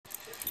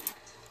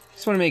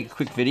Just want to make a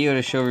quick video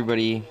to show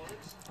everybody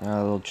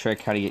a little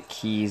trick how to get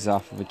keys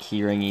off of a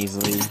keyring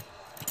easily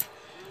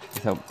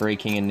without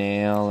breaking a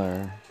nail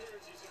or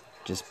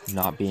just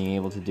not being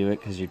able to do it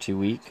because you're too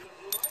weak.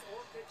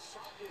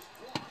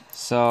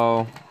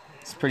 So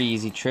it's a pretty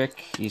easy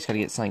trick. You just gotta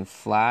get something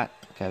flat.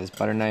 Got this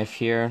butter knife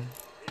here.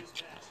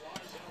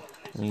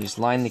 And you just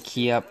line the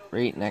key up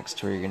right next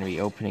to where you're gonna be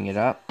opening it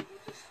up.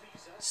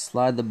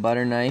 Slide the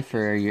butter knife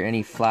or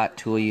any flat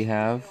tool you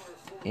have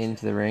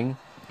into the ring.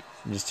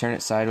 And just turn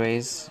it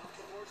sideways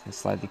and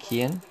slide the key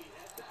in.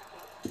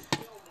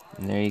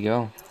 And there you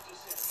go.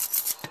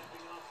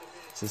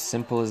 It's as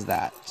simple as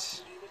that.